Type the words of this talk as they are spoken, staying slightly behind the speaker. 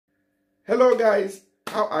Hello guys,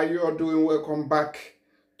 how are you all doing? Welcome back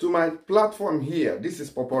to my platform here. This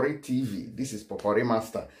is Popori TV. This is Popori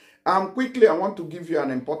Master. Quickly, I want to give you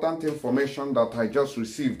an important information that I just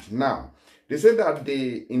received now. They said that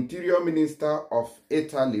the Interior Minister of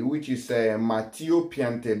Italy, which is Matteo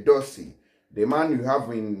Piantedosi, the man you have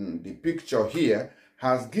in the picture here,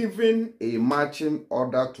 has given a marching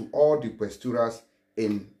order to all the questuras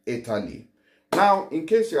in Italy. Now, in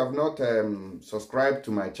case you have not subscribed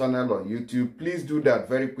to my channel on YouTube, please do that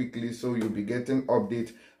very quickly so you'll be getting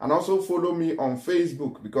updates. And also follow me on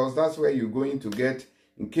Facebook, because that's where you're going to get,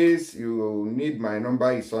 in case you need my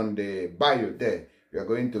number, is on the bio there. You're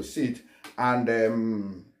going to see it.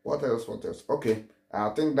 And what else? Okay, I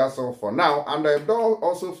think that's all for now. And don't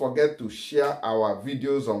also forget to share our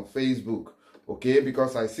videos on Facebook, okay?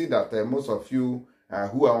 Because I see that most of you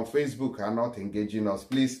who are on Facebook are not engaging us.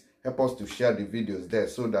 Please help us to share the videos there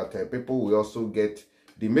so that people will also get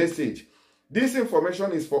the message. This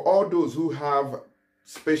information is for all those who have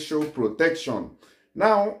special protection.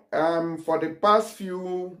 Now, for the past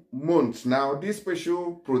few months now, this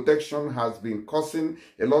special protection has been causing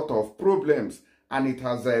a lot of problems, and it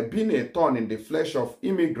has been a thorn in the flesh of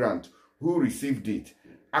immigrants who received it.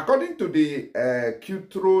 According to the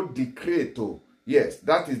Cutro Decreto, yes,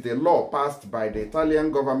 that is the law passed by the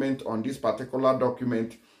Italian government on this particular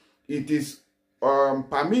document, it is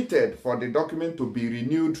permitted for the document to be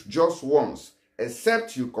renewed just once,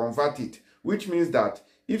 except you convert it, which means that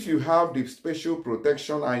if you have the special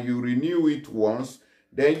protection and you renew it once,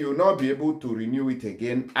 then you will not be able to renew it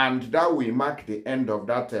again, and that will mark the end of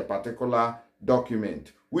that particular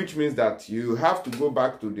document, which means that you have to go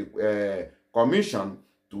back to the commission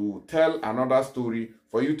to tell another story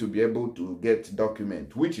for you to be able to get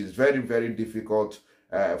document, which is very, very difficult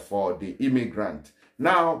for the immigrant.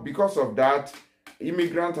 Now, because of that,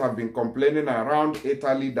 immigrants have been complaining around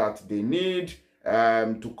Italy that they need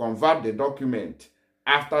to convert the document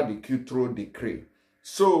after the Cutro decree.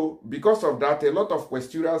 So, because of that, a lot of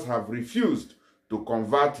questuras have refused to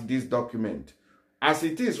convert this document. As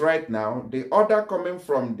it is right now, the order coming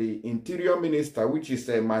from the Interior Minister, which is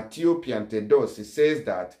Matteo Piantedosi, says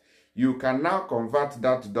that you can now convert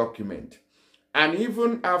that document. And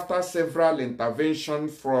even after several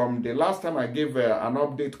interventions from the last time I gave an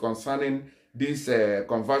update concerning this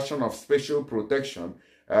conversion of special protection,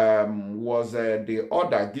 was the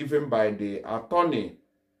order given by the Attorney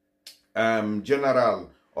General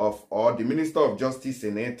or the Minister of Justice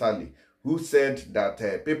in Italy, who said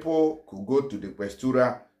that people could go to the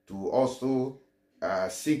questura to also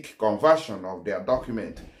seek conversion of their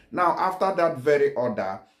document. Now, after that very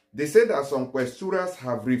order, they said that some questuras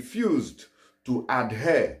have refused to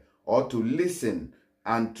adhere or to listen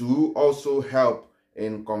and to also help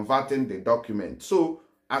in converting the document. So,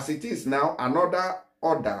 as it is now, another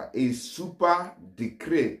order, a super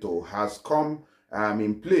decreto, has come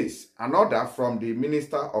in place. An order from the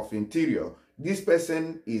Minister of Interior. This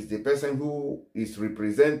person is the person who is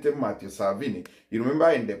representing Matteo Salvini. You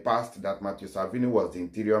remember in the past that Matteo Salvini was the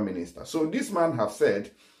Interior Minister. So this man has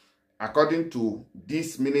said, according to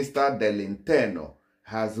this Minister dell'Interno,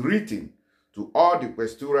 has written to all the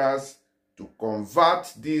questuras to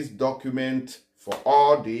convert this document for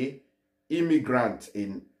all the immigrants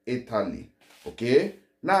in Italy. Okay?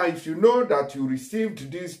 Now, if you know that you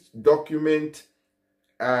received this document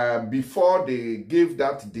before they gave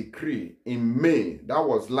that decree in May, that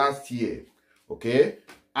was last year, okay?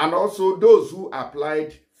 And also those who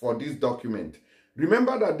applied for this document.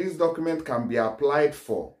 Remember that this document can be applied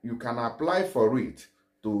for. You can apply for it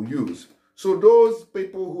to use. So those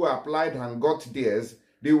people who applied and got theirs,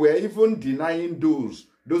 they were even denying those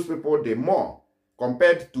people the more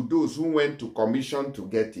compared to those who went to commission to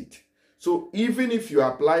get it. So even if you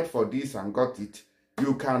applied for this and got it,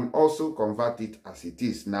 you can also convert it as it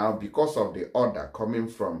is now because of the order coming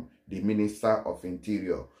from the Minister of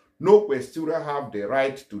Interior. No questura have the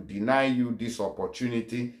right to deny you this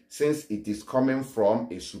opportunity since it is coming from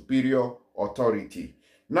a superior authority.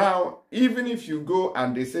 Now, even if you go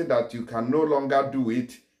and they say that you can no longer do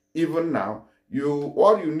it, even now,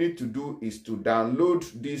 all you need to do is to download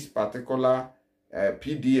this particular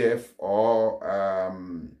PDF or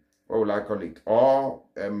what will I call it? Or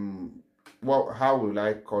well, how will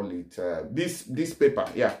I call it? This paper,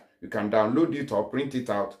 yeah, you can download it or print it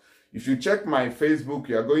out. If you check my Facebook,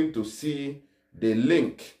 you are going to see the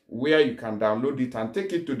link where you can download it and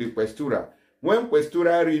take it to the questura. When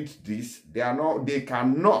questura reads this, they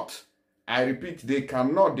cannot, I repeat, they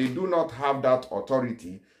do not have that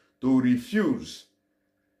authority to refuse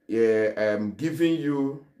giving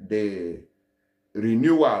you the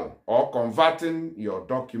renewal or converting your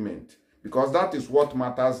document. because that is what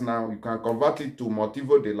matters now. You can convert it to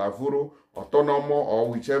Motivo de Lavoro, Autonomo, or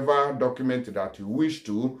whichever document that you wish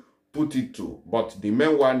to put it to. But the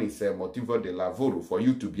main one is Motivo de Lavoro, for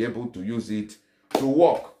you to be able to use it to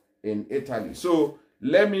work in Italy. So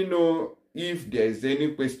let me know if there is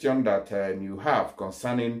any question that you have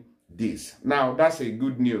concerning this. Now, that's a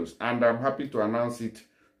good news, and I'm happy to announce it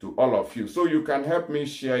to all of you. So you can help me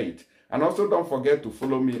share it. And also don't forget to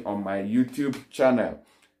follow me on my YouTube channel.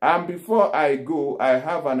 And before I go, I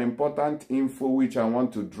have an important info which I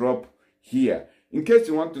want to drop here. In case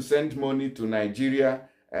you want to send money to Nigeria,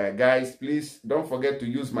 guys, please don't forget to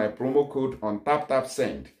use my promo code on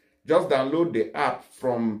TapTapSend. Just download the app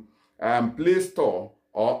from Play Store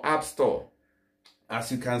or App Store.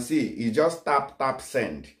 As you can see, it's just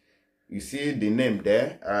TapTapSend. You see the name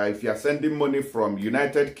there. If you are sending money from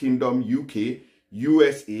United Kingdom, UK,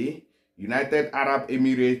 USA, United Arab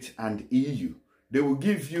Emirates, and EU, they will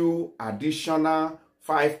give you additional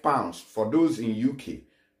 £5 for those in UK.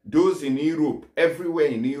 Those in Europe, everywhere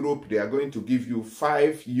in Europe, they are going to give you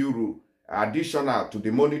 €5 additional to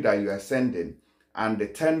the money that you are sending, and the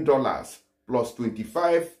 $10 plus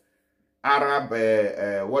 25 Arab,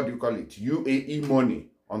 UAE money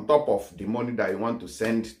on top of the money that you want to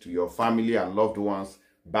send to your family and loved ones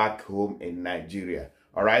back home in Nigeria.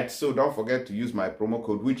 All right, so don't forget to use my promo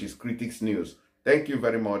code, which is Critics News. Thank you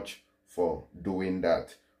very much for doing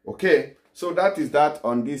that. Okay, so that is that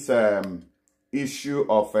on this issue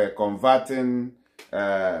of converting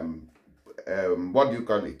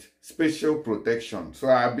special protection. So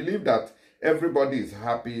I believe that everybody is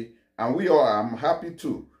happy, and we all am happy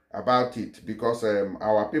too about it, because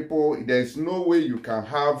our people, there's no way you can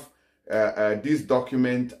have this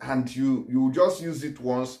document and you just use it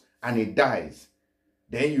once and it dies,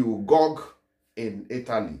 then you gog in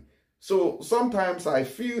Italy. So sometimes I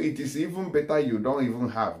feel it is even better you don't even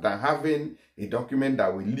have than having a document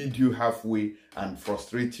that will lead you halfway and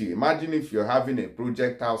frustrate you. Imagine if you're having a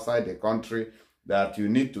project outside the country that you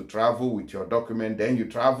need to travel with your document, then you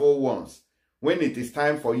travel once. When it is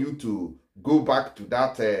time for you to go back to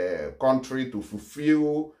that country to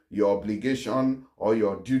fulfill your obligation or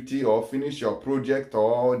your duty or finish your project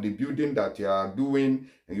or the building that you are doing,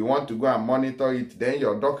 and you want to go and monitor it, then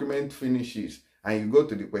your document finishes and you go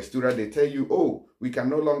to the Questura, they tell you, oh, we can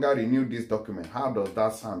no longer renew this document. How does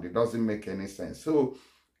that sound? It doesn't make any sense. So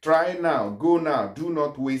try now, go now, do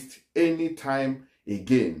not waste any time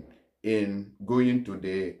again in going to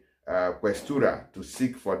the Questura to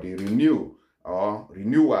seek for the renewal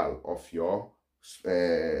of your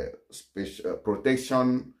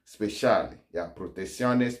protection speciale. Yeah,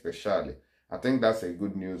 protezione speciale. I think that's a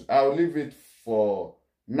good news. I'll leave it for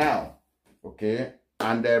now. Okay.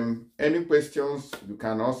 And any questions, you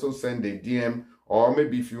can also send a DM, or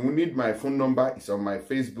maybe if you need my phone number, it's on my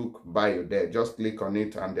Facebook bio there. Just click on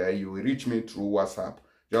it and you will reach me through WhatsApp.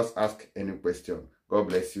 Just ask any question. God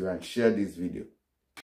bless you and share this video.